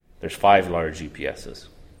there's 5 large UPSs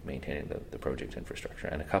maintaining the project infrastructure,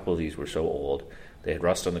 and a couple of these were so old they had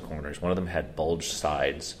rust on the corners. One of them had bulged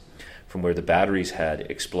sides from where the batteries had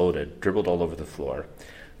exploded, dribbled all over the floor.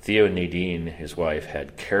 Theo and Nadine, his wife,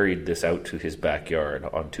 had carried this out to his backyard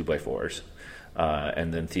on 2x4s.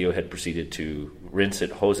 And then Theo had proceeded to rinse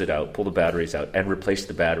it, hose it out, pull the batteries out, and replace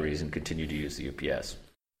the batteries and continue to use the UPS.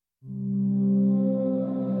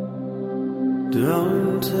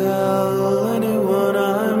 Don't tell anyone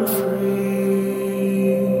I'm free.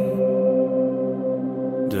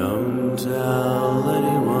 Don't tell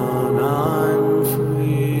anyone I'm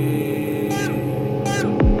free.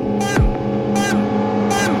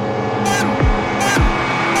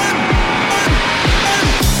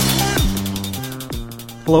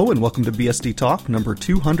 Hello and welcome to BSD Talk number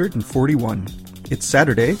 241. It's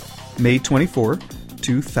Saturday, May 24,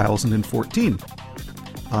 2014.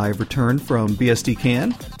 I've returned from BSD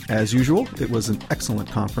Can. As usual, it was an excellent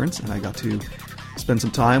conference and I got to spend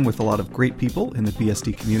some time with a lot of great people in the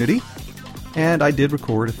BSD community. And I did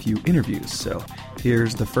record a few interviews, so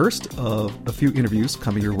here's the first of a few interviews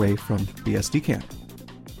coming your way from BSD Can.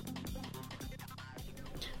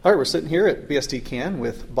 All right, we're sitting here at BSD Can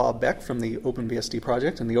with Bob Beck from the OpenBSD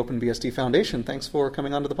project and the OpenBSD Foundation. Thanks for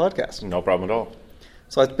coming onto the podcast. No problem at all.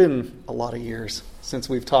 So it's been a lot of years since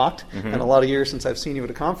we've talked, and a lot of years since I've seen you at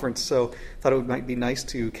a conference, so I thought it might be nice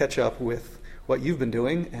to catch up with what you've been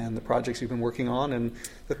doing and the projects you've been working on and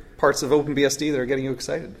the parts of OpenBSD that are getting you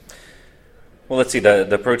excited. Well, let's see.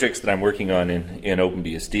 The projects that I'm working on in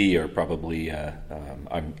OpenBSD are probably,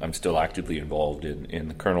 I'm still actively involved in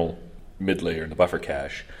the kernel mid-layer and the buffer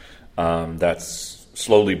cache. That's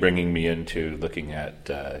slowly bringing me into looking at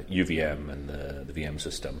UVM and the VM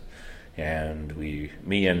system. And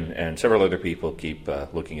me and several other people keep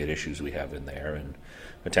looking at issues we have in there and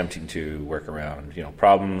attempting to work around,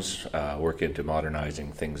 problems, work into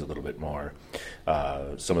modernizing things a little bit more.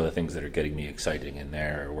 Some of the things that are getting me exciting in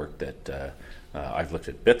there are work that I've looked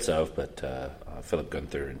at bits of, but Philip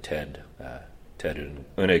Gunther and Ted and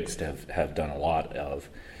Unix have done a lot of,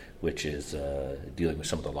 which is dealing with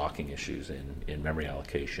some of the locking issues in memory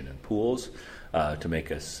allocation and pools to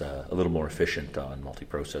make us a little more efficient on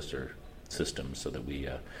multiprocessor systems so that we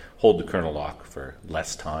hold the kernel lock for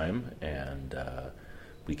less time and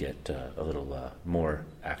we get a little more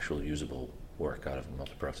actual usable work out of a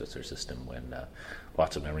multiprocessor system when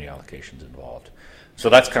lots of memory allocations involved. So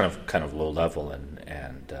that's kind of low level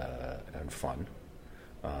and fun.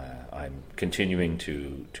 I'm continuing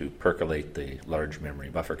to percolate the large memory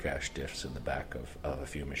buffer cache diffs in the back of a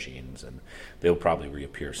few machines, and they'll probably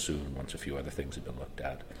reappear soon once a few other things have been looked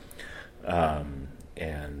at.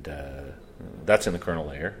 And that's in the kernel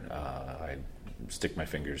layer. I stick my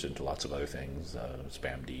fingers into lots of other things,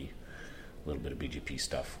 spamd, a little bit of BGP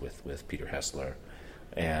stuff with Peter Hessler,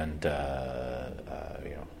 and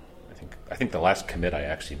I think the last commit I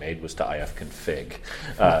actually made was to ifconfig,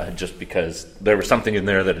 just because there was something in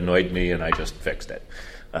there that annoyed me, and I just fixed it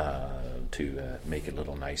to make it a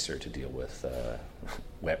little nicer to deal with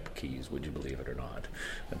WEP keys, would you believe it or not.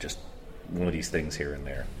 Just one of these things here and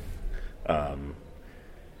there.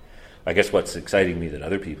 I guess what's exciting me that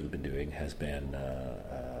other people have been doing has been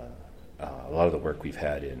a lot of the work we've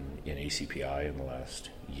had in ACPI in the last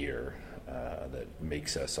year that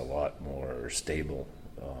makes us a lot more stable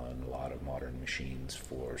on a lot of modern machines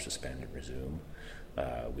for suspend and resume.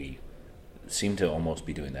 We seem to almost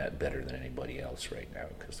be doing that better than anybody else right now,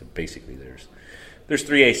 because basically there's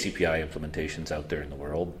 3 ACPI implementations out there in the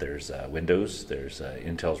world. There's Windows, there's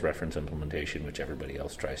Intel's reference implementation, which everybody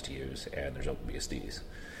else tries to use, and there's OpenBSD's.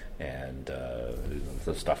 And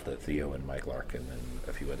the stuff that Theo and Mike Larkin and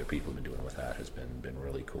a few other people have been doing with that has been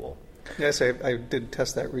really cool. Yes, I did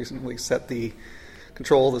test that recently, set the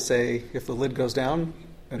control to say if the lid goes down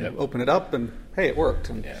and open it up, and hey, it worked.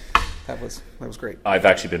 And that was great. I've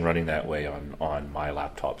actually been running that way on my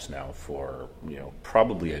laptops now for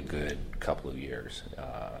probably a good couple of years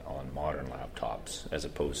on modern laptops, as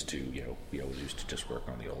opposed to we always used to just work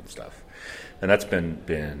on the old stuff, and that's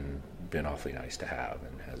been awfully nice to have,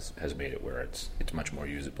 and has made it where it's much more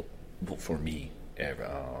usable for me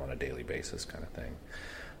on a daily basis, kind of thing.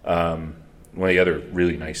 One of the other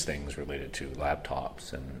really nice things related to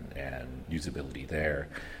laptops and usability there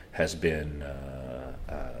has been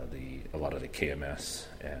a lot of the KMS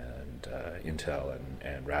and Intel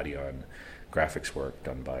and Radeon graphics work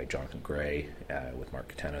done by Jonathan Gray with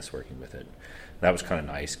Mark Katenis working with it. And that was kind of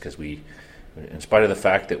nice because we, in spite of the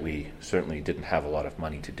fact that we certainly didn't have a lot of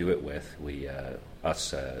money to do it with,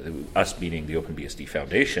 us meaning the OpenBSD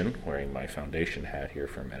Foundation, wearing my foundation hat here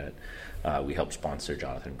for a minute, we helped sponsor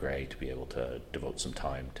Jonathan Gray to be able to devote some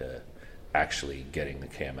time to actually getting the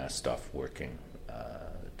KMS stuff working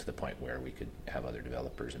to the point where we could have other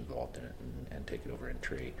developers involved in it and take it over in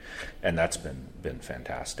tree. And that's been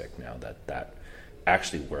fantastic now that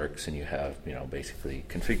actually works, and you have, basically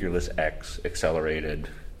configureless X accelerated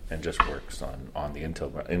and just works on the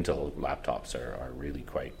Intel laptops are really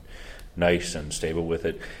quite nice and stable with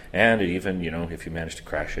it. And it even, if you manage to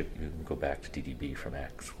crash it, you can go back to DDB from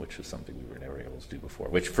X, which is something we were never able to do before,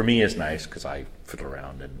 which for me is nice because I fiddle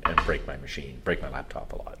around and break my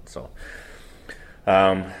laptop a lot. So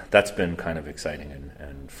that's been kind of exciting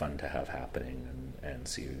and fun to have happening and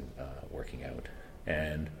see working out.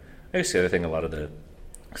 And I guess the other thing, a lot of the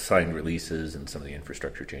signed releases and some of the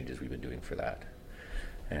infrastructure changes we've been doing for that.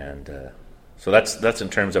 And so that's in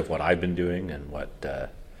terms of what I've been doing and what,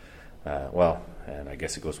 and I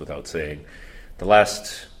guess it goes without saying, the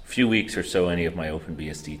last few weeks or so, any of my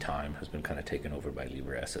OpenBSD time has been kind of taken over by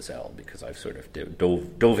LibreSSL, because I've sort of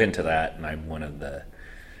dove into that, and I'm one of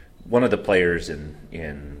the players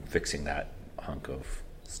in fixing that hunk of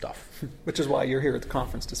stuff. Which is why you're here at the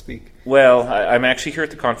conference to speak. Well, I'm actually here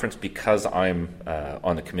at the conference because I'm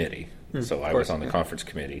on the committee. So I was on the conference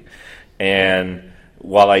committee. And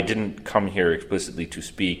while I didn't come here explicitly to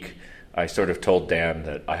speak, I sort of told Dan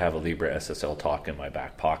that I have a LibreSSL talk in my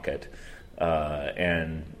back pocket.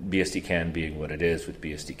 And BSDCan being what it is with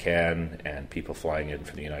BSDCan and people flying in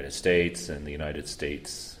from the United States, and the United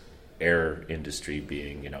States air industry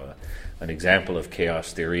being, an example of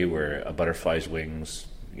chaos theory where a butterfly's wings,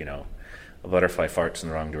 a butterfly farts in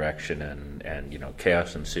the wrong direction and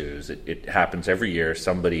chaos ensues. It happens every year.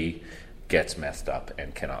 Somebody gets messed up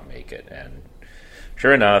and cannot make it. And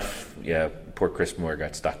sure enough, poor Chris Moore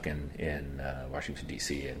got stuck in Washington,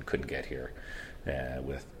 D.C. and couldn't get here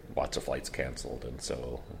with lots of flights canceled. And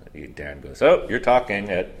so Dan goes, "Oh, you're talking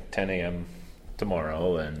at 10 a.m.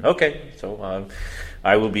 tomorrow." And okay, so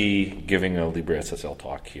I will be giving a LibreSSL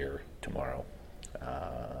talk here tomorrow.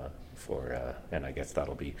 And I guess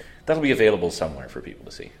that'll be available somewhere for people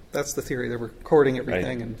to see. That's the theory. They're recording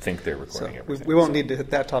everything. I think they're recording everything. We won't need to hit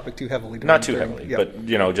that topic too heavily. Not too heavily, but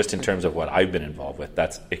just in terms of what I've been involved with,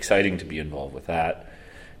 that's exciting to be involved with that.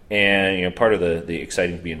 And part of the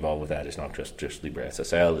exciting to be involved with that is not just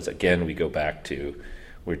LibreSSL. Is again, we go back to,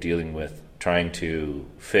 we're dealing with trying to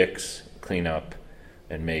fix, clean up,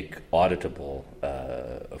 and make auditable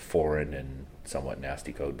a foreign and somewhat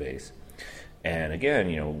nasty code base. And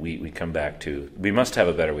again, we come back to, we must have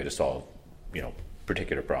a better way to solve,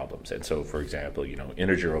 particular problems. And so, for example,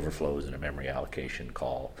 integer overflows in a memory allocation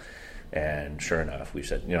call. And sure enough, we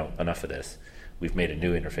said, enough of this. We've made a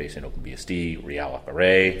new interface in OpenBSD, realloc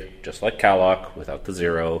array, just like calloc without the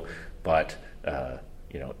zero, but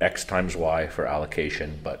X times Y for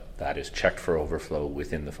allocation, but that is checked for overflow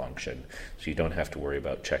within the function. So you don't have to worry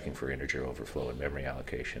about checking for integer overflow and memory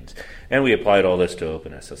allocations. And we applied all this to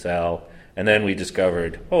OpenSSL, and then we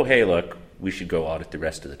discovered, oh, hey, look, we should go audit the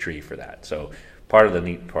rest of the tree for that. So part of the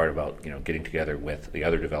neat part about getting together with the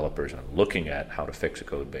other developers and looking at how to fix a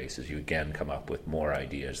code base is you again come up with more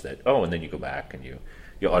ideas that, and then you go back and you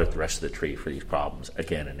audit the rest of the tree for these problems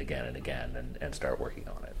again and again and again and start working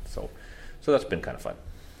on it. So that's been kind of fun.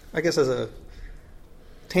 I guess as a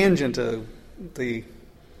tangent to the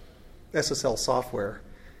SSL software,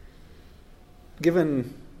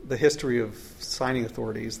 given the history of signing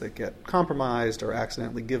authorities that get compromised or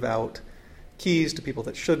accidentally give out keys to people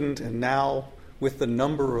that shouldn't, and now with the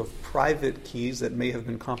number of private keys that may have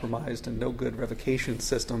been compromised and no good revocation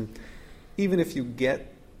system, even if you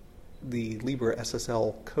get the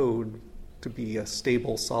LibreSSL code to be a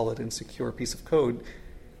stable, solid, and secure piece of code,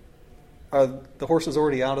 are the horses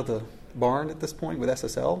already out of the barn at this point with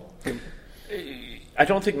SSL? I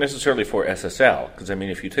don't think necessarily for SSL, because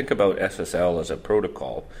if you think about SSL as a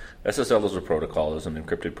protocol, SSL as a protocol is an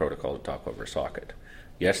encrypted protocol to talk over a socket.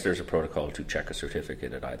 Yes, there's a protocol to check a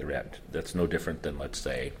certificate at either end. That's no different than, let's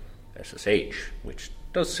say, SSH, which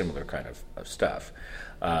does similar kind of stuff.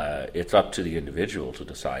 It's up to the individual to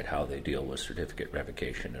decide how they deal with certificate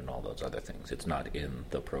revocation and all those other things. It's not in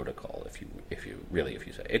the protocol, if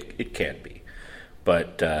you say it can be,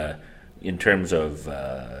 but in terms of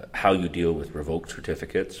how you deal with revoked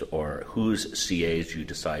certificates or whose CAs you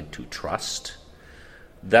decide to trust,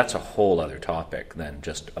 that's a whole other topic than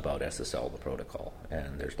just about SSL, the protocol.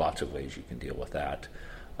 And there's lots of ways you can deal with that.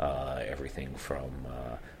 Everything from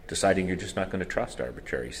deciding you're just not going to trust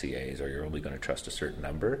arbitrary CAs or you're only going to trust a certain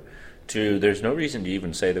number, to there's no reason to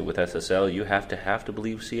even say that with SSL you have to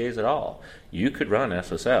believe CAs at all. You could run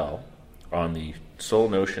SSL on the sole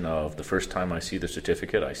notion of the first time I see the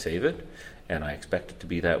certificate, I save it, and I expect it to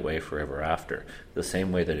be that way forever after, the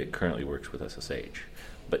same way that it currently works with SSH.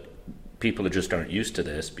 But people just aren't used to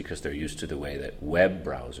this because they're used to the way that web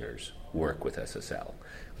browsers work with SSL,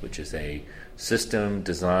 which is a system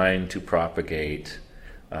designed to propagate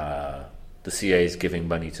the CAs giving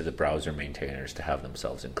money to the browser maintainers to have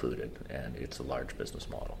themselves included, and it's a large business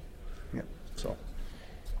model. Yep. So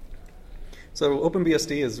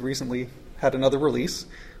OpenBSD has recently had another release,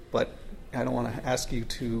 but I don't want to ask you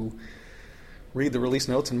to read the release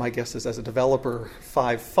notes, and my guess is as a developer,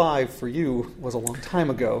 5.5 for you was a long time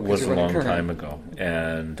ago. Was a long time ago,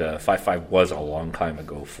 and 5.5 was a long time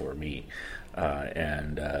ago for me,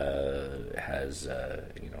 and has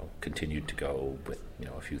continued to go with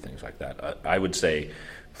a few things like that. I would say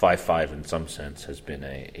 5.5 in some sense has been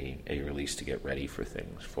a release to get ready for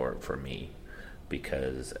things for me,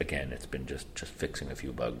 because again it's been just fixing a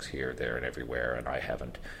few bugs here, there, and everywhere, and I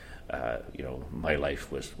haven't. My life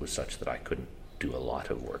was such that I couldn't do a lot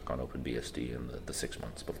of work on OpenBSD in the 6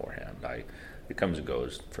 months beforehand. It comes and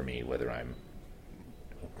goes for me, whether I'm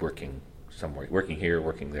working somewhere, working here,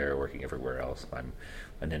 working there, working everywhere else. I'm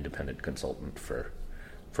an independent consultant for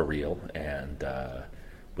real, and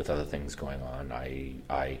with other things going on,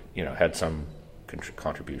 I had some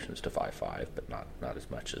contributions to 5.5, but not as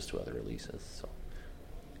much as to other releases. So.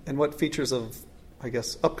 And what features of, I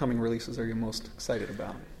guess, upcoming releases are you most excited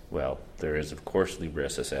about? Well, there is, of course,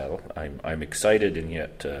 LibreSSL. I'm excited and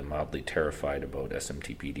yet mildly terrified about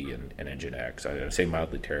SMTPD and Nginx. I say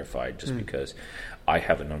mildly terrified just because I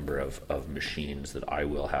have a number of machines that I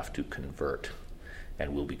will have to convert,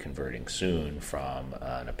 and will be converting soon, from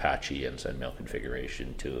an Apache and SendMail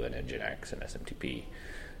configuration to an Nginx and SMTP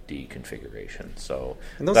configuration. So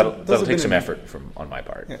that'll take some effort on my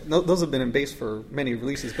part. Yeah, those have been in base for many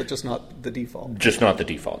releases, but just not the default. Just not the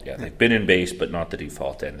default, yeah. They've been in base, but not the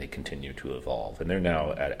default, and they continue to evolve. And they're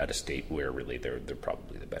now at a state where really they're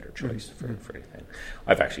probably the better choice for anything.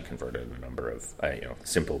 I've actually converted a number of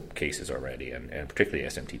simple cases already, and particularly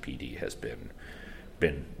SMTPD has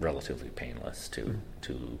been relatively painless to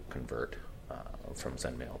convert from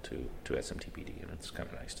SendMail to SMTPD, and it's kind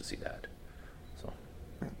of nice to see that.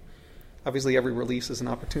 Obviously, every release is an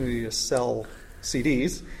opportunity to sell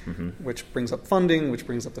CDs, which brings up funding, which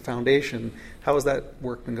brings up the foundation. How has that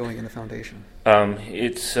work been going in the foundation?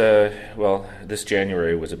 It's this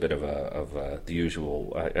January was a bit of the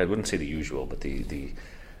usual. I wouldn't say the usual, but the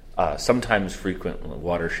sometimes frequent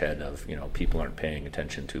watershed of people aren't paying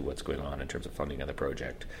attention to what's going on in terms of funding of the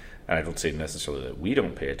project. And I don't say necessarily that we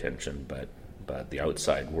don't pay attention, but the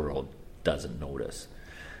outside world doesn't notice.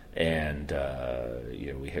 And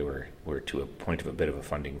we're to a point of a bit of a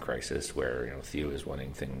funding crisis where Theo is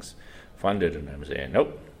wanting things funded, and I'm saying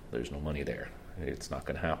nope, there's no money there. It's not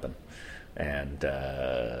going to happen. And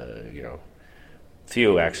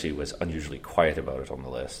Theo actually was unusually quiet about it on the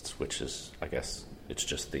lists, which is, I guess, it's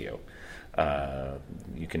just Theo.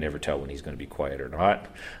 You can never tell when he's going to be quiet or not.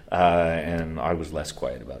 And I was less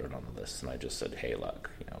quiet about it on the list, and I just said, hey, look,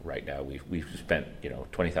 right now we've spent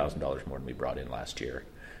 $20,000 more than we brought in last year.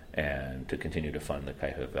 And to continue to fund the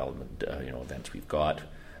kind of development, events we've got,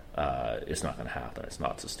 it's not going to happen. It's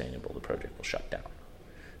not sustainable. The project will shut down,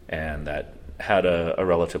 and that had a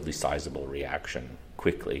relatively sizable reaction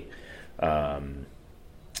quickly. And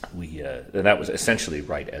that was essentially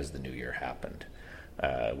right as the new year happened.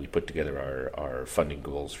 We put together our funding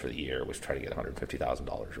goals for the year, was try to get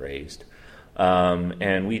 $150,000 raised.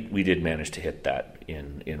 And we did manage to hit that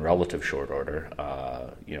in relative short order.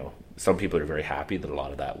 Some people are very happy that a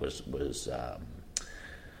lot of that was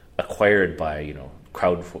acquired by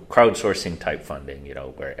crowdsourcing type funding,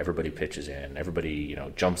 where everybody pitches in, everybody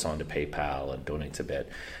jumps onto PayPal and donates a bit,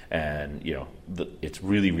 and it's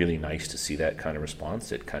really, really nice to see that kind of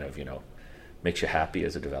response. It kind of makes you happy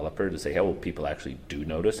as a developer to say, oh, people actually do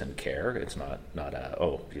notice and care. It's not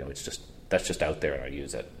it's just that's just out there and I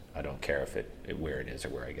use it. I don't care if where it is or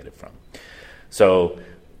where I get it from. So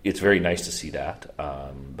it's very nice to see that.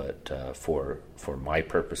 But for my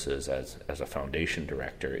purposes as a foundation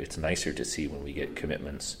director, it's nicer to see when we get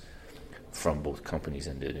commitments from both companies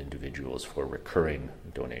and individuals for recurring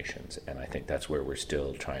donations. And I think that's where we're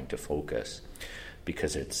still trying to focus,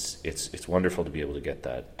 because it's wonderful to be able to get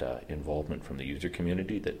that involvement from the user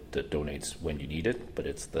community that donates when you need it, but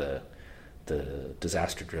it's the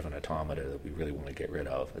disaster-driven automata that we really want to get rid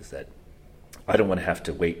of. Is that I don't want to have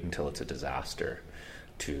to wait until it's a disaster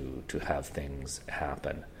to have things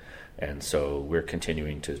happen. And so we're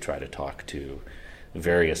continuing to try to talk to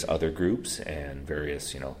various other groups and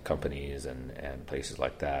various companies and places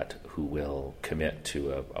like that who will commit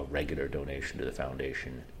to a regular donation to the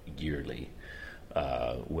foundation yearly,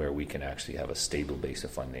 where we can actually have a stable base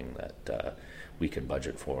of funding that we can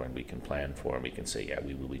budget for and we can plan for, and we can say, yeah,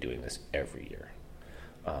 we will be doing this every year.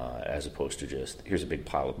 as opposed to just here's a big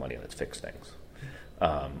pile of money, let's fix things.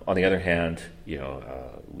 On the other hand,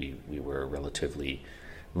 we were relatively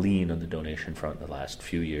lean on the donation front in the last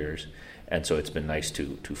few years, and so it's been nice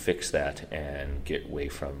to fix that and get away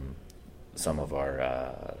from some of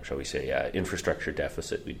our, shall we say, infrastructure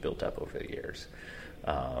deficit we built up over the years.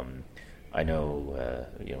 I know,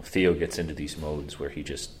 Theo gets into these modes where he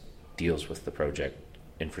just deals with the project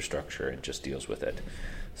infrastructure and just deals with it.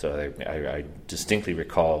 So I distinctly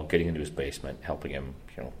recall getting into his basement, helping him,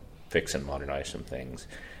 fix and modernize some things,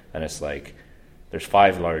 and it's like there's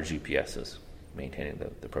 5 large UPSs maintaining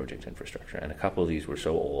the project infrastructure, and a couple of these were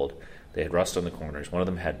so old they had rust on the corners. One of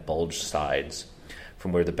them had bulged sides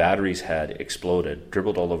from where the batteries had exploded,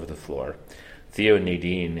 dribbled all over the floor. Theo and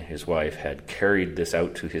Nadine, his wife, had carried this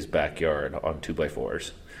out to his backyard on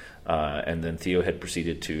 2x4s, and then Theo had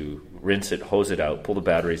proceeded to rinse it, hose it out, pull the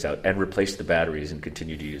batteries out, and replace the batteries and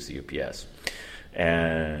continue to use the UPS.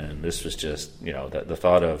 And this was just, the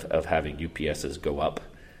thought of having UPSs go up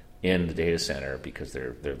in the data center because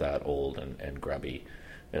they're that old and grubby.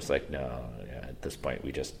 It's like, no, at this point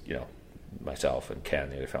we just, myself and Ken,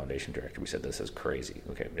 the other foundation director, we said, this is crazy.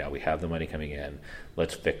 Okay, now we have the money coming in.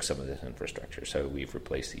 Let's fix some of this infrastructure. So we've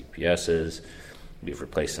replaced the UPSs. We've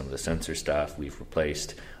replaced some of the sensor stuff. We've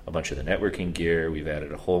replaced a bunch of the networking gear. We've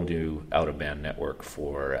added a whole new out-of-band network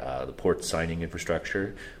for the port signing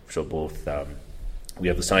infrastructure. So both we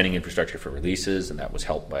have the signing infrastructure for releases, and that was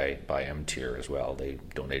helped by M-Tier as well. They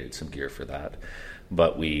donated some gear for that.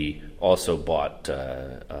 But we also bought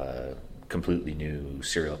a completely new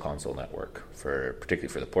serial console network, particularly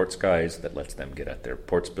for the ports guys, that lets them get at their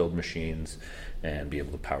ports build machines and be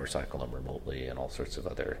able to power cycle them remotely and all sorts of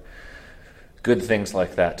other good things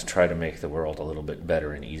like that to try to make the world a little bit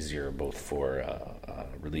better and easier, both for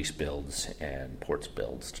release builds and ports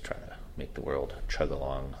builds, to try to make the world chug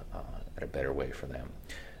along at a better way for them.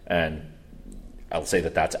 And I'll say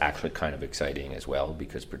that that's actually kind of exciting as well,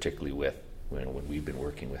 because particularly with when we've been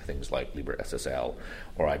working with things like LibreSSL,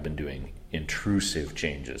 or I've been doing intrusive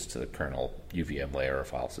changes to the kernel UVM layer or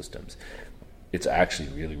file systems, it's actually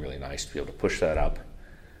really, really nice to be able to push that up.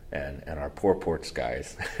 And our poor ports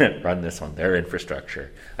guys run this on their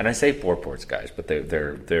infrastructure. And I say poor ports guys, but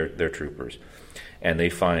they're troopers. And they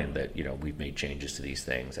find that, we've made changes to these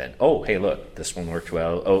things. And, oh, hey, look, this one worked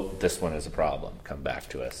well. Oh, this one is a problem. Come back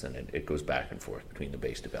to us. And it goes back and forth between the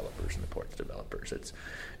base developers and the ports developers.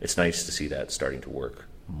 It's nice to see that starting to work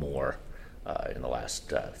more in the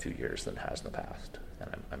last few years than it has in the past.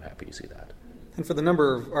 And I'm happy to see that. And for the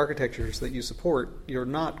number of architectures that you support, you're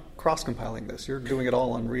not cross-compiling this. You're doing it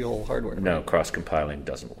all on real hardware. No, right? Cross-compiling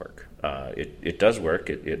doesn't work. It does work.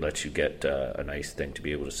 It lets you get a nice thing to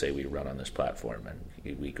be able to say we run on this platform,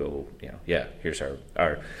 and we go, here's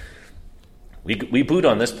our we boot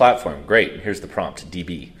on this platform. Great. Here's the prompt,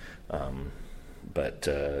 DB. But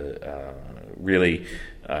really,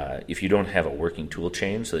 if you don't have a working tool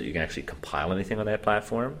chain so that you can actually compile anything on that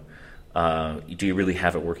platform, do you really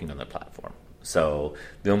have it working on that platform? So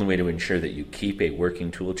the only way to ensure that you keep a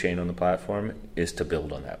working tool chain on the platform is to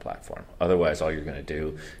build on that platform. Otherwise, all you're going to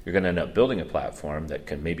do, you're going to end up building a platform that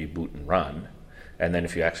can maybe boot and run, and then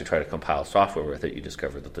if you actually try to compile software with it, you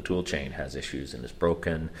discover that the tool chain has issues and is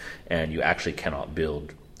broken, and you actually cannot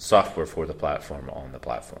build software for the platform on the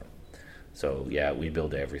platform. So yeah, we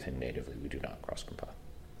build everything natively. We do not cross-compile.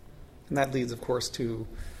 And that leads, of course, to,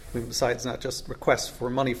 besides not just requests for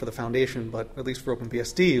money for the foundation, but at least for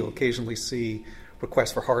OpenBSD, you'll occasionally see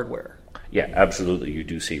requests for hardware. Yeah, absolutely. You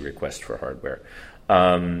do see requests for hardware.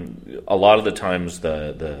 A lot of the times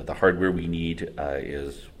the hardware we need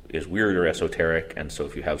is weird or esoteric, and so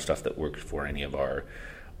if you have stuff that works for any of our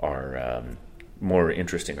more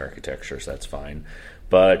interesting architectures, that's fine.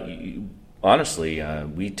 But honestly,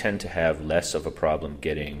 we tend to have less of a problem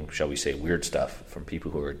getting, shall we say, weird stuff from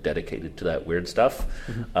people who are dedicated to that weird stuff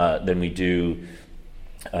than we do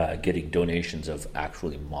getting donations of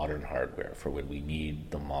actually modern hardware for when we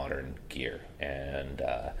need the modern gear. And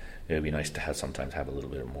it would be nice to sometimes have a little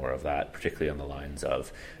bit more of that, particularly on the lines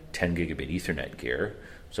of 10 gigabit Ethernet gear,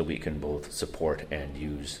 so we can both support and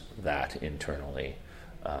use that internally.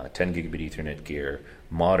 10 gigabit Ethernet gear,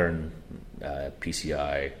 modern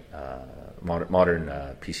PCI, modern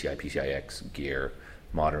PCI, PCIX gear,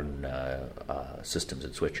 modern systems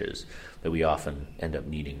and switches that we often end up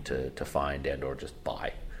needing to find and or just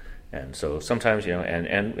buy. And so sometimes,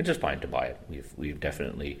 and it's just fine to buy it. We've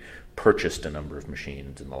definitely purchased a number of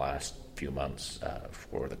machines in the last few months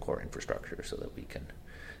for the core infrastructure so that we can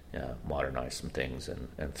modernize some things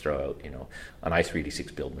and throw out, an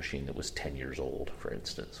i386 build machine that was 10 years old, for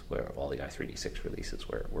instance, where all the i386 releases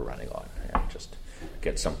were running on, and just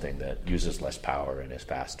get something that uses less power and is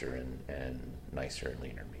faster and nicer and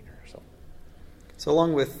leaner and meaner. So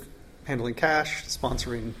along with handling cash,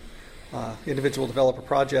 sponsoring individual developer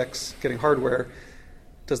projects, getting hardware,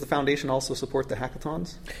 does the foundation also support the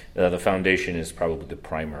hackathons? The foundation is probably the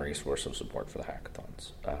primary source of support for the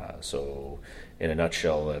hackathons. So in a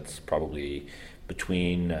nutshell, that's probably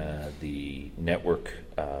between the network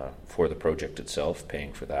for the project itself,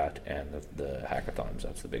 paying for that, and the hackathons.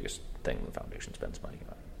 That's the biggest thing the foundation spends money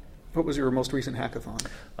on. What was your most recent hackathon?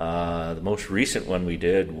 The most recent one we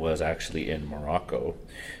did was actually in Morocco,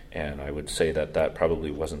 and I would say that probably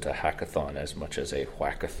wasn't a hackathon as much as a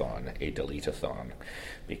whackathon, a delete-a-thon,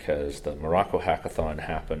 because the Morocco hackathon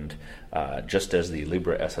happened just as the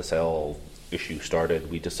LibreSSL issue started.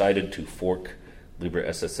 We decided to fork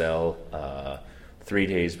LibreSSL 3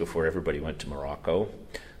 days before everybody went to Morocco.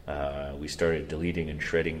 We started deleting and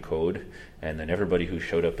shredding code, and then everybody who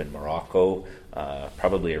showed up in Morocco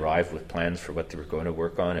probably arrived with plans for what they were going to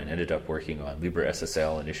work on and ended up working on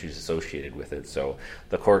LibreSSL and issues associated with it. So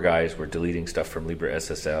the core guys were deleting stuff from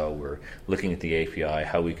LibreSSL, were looking at the API,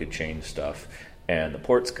 how we could change stuff, and the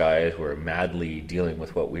ports guys were madly dealing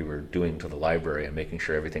with what we were doing to the library and making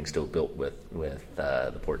sure everything still built with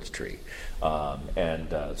the ports tree.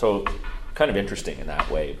 So kind of interesting in that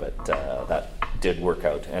way, but that did work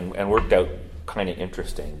out and worked out kind of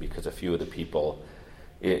interesting because a few of the people,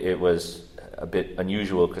 it was a bit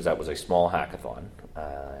unusual because that was a small hackathon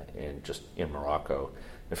in Morocco.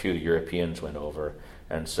 A few Europeans went over,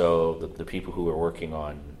 and so the people who were working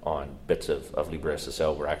on bits of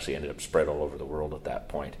LibreSSL were actually ended up spread all over the world at that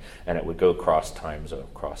point, and it would go cross time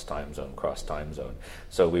zone.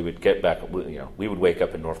 So we would get back, we would wake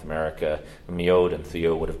up in North America, Miod and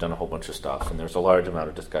Theo would have done a whole bunch of stuff, and there's a large amount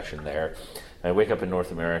of discussion there. And I'd wake up in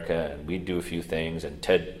North America, and we'd do a few things, and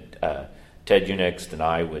Ted Unix and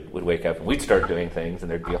I would wake up and we'd start doing things,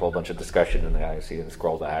 and there'd be a whole bunch of discussion, and I see and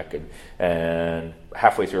scroll back, and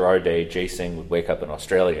halfway through our day, Jay Singh would wake up in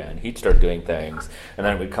Australia and he'd start doing things, and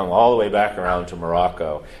then we'd come all the way back around to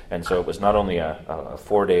Morocco, and so it was not only a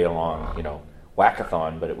 4-day long,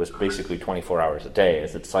 whackathon, but it was basically 24 hours a day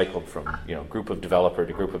as it cycled from group of developer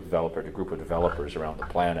to group of developer to group of developers around the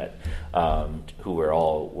planet who were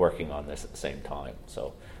all working on this at the same time. So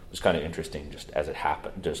it was kind of interesting just as it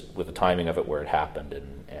happened, just with the timing of it, where it happened,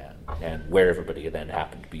 and where everybody then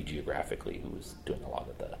happened to be geographically who was doing a lot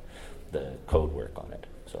of the code work on it.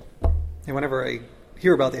 So, and whenever I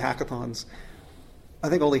hear about the hackathons, I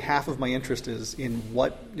think only half of my interest is in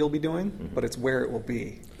what you'll be doing, but it's where it will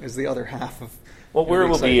be is the other half of. Well, where it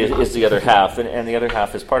will be is the other half, and the other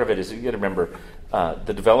half is part of it is you got to remember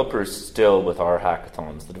the developers still with our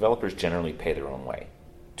hackathons. The developers generally pay their own way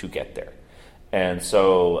to get there. And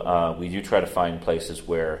so we do try to find places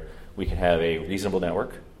where we can have a reasonable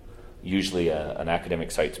network, usually an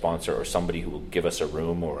academic site sponsor or somebody who will give us a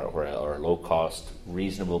room or a low-cost,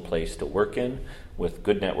 reasonable place to work in with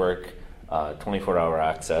good network, 24-hour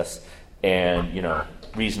access, and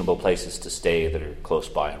reasonable places to stay that are close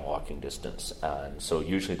by in walking distance. And so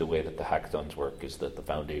usually the way that the hackathons work is that the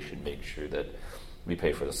foundation makes sure that we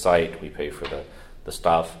pay for the site, we pay for the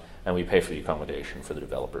stuff, and we pay for the accommodation for the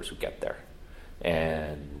developers who get there.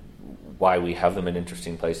 And why we have them in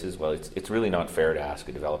interesting places, well, it's really not fair to ask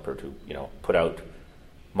a developer to put out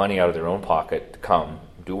money out of their own pocket to come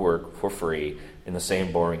do work for free in the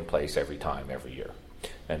same boring place every year.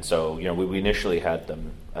 And so we initially had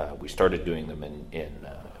them. We started doing them in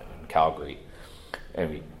Calgary, and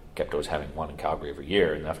we kept always having one in Calgary every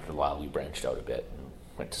year. And after a while, we branched out a bit and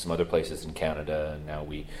went to some other places in Canada. And now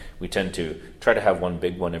we tend to try to have one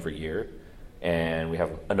big one every year. And we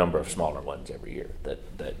have a number of smaller ones every year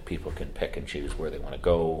that people can pick and choose where they want to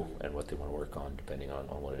go and what they want to work on, depending on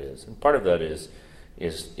what it is. And part of that is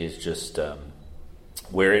just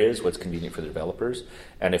where it is, what's convenient for the developers,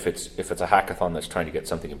 and if it's a hackathon that's trying to get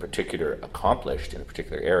something in particular accomplished in a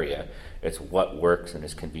particular area, it's what works and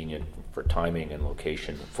is convenient for timing and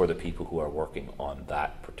location for the people who are working on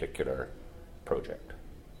that particular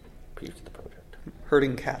piece of the project.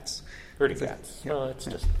 Herding cats. Cats. Yeah. Well, it's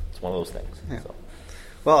one of those things. Yeah. So.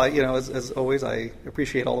 Well, as always, I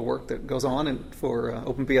appreciate all the work that goes on, and for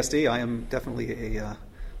OpenBSD, I am definitely a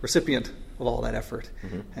recipient of all that effort.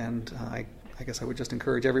 And I guess I would just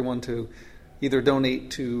encourage everyone to either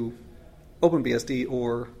donate to OpenBSD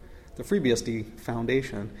or the FreeBSD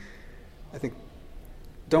Foundation. I think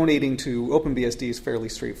donating to OpenBSD is fairly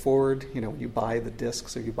straightforward. When you buy the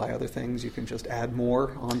disks or you buy other things, you can just add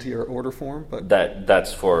more onto your order form. But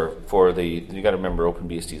that's for the, you got to remember,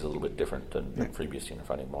 OpenBSD is a little bit different than FreeBSD in a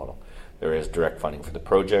funding model. There is direct funding for the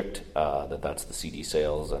project, that's the CD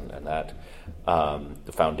sales and that.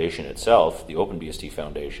 The foundation itself, the OpenBSD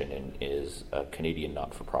Foundation, is a Canadian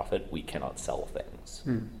not-for-profit. We cannot sell things.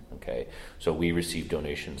 Okay, so we receive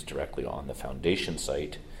donations directly on the foundation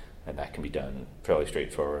site, and that can be done fairly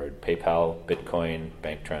straightforward. PayPal, Bitcoin,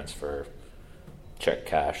 bank transfer, check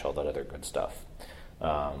cash, all that other good stuff.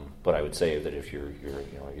 But I would say that if you're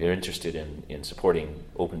interested in supporting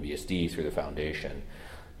OpenBSD through the foundation,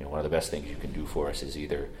 one of the best things you can do for us is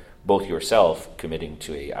either both yourself committing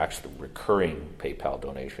to a actual recurring PayPal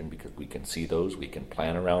donation, because we can see those, we can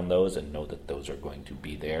plan around those and know that those are going to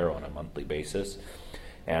be there on a monthly basis,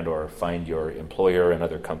 and or find your employer and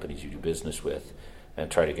other companies you do business with and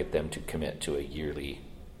try to get them to commit to a yearly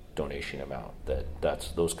donation amount.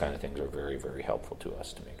 Those kind of things are very, very helpful to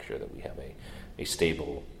us to make sure that we have a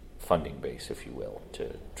stable funding base, if you will,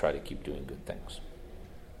 to try to keep doing good things.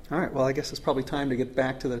 All right, well, I guess it's probably time to get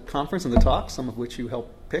back to the conference and the talk, some of which you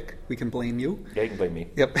helped pick. We can blame you. Yeah, you can blame me.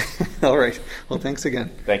 Yep. All right. Well, thanks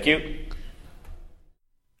again. Thank you.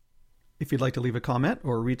 If you'd like to leave a comment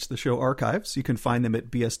or reach the show archives, you can find them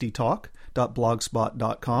at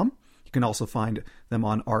bsdtalk.blogspot.com. You can also find them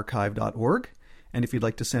on archive.org. And if you'd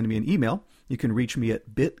like to send me an email, you can reach me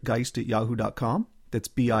at bitgeist@yahoo.com. That's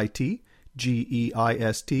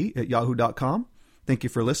bitgeist@yahoo.com. Thank you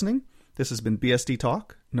for listening. This has been BSD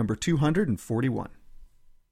Talk, number 241.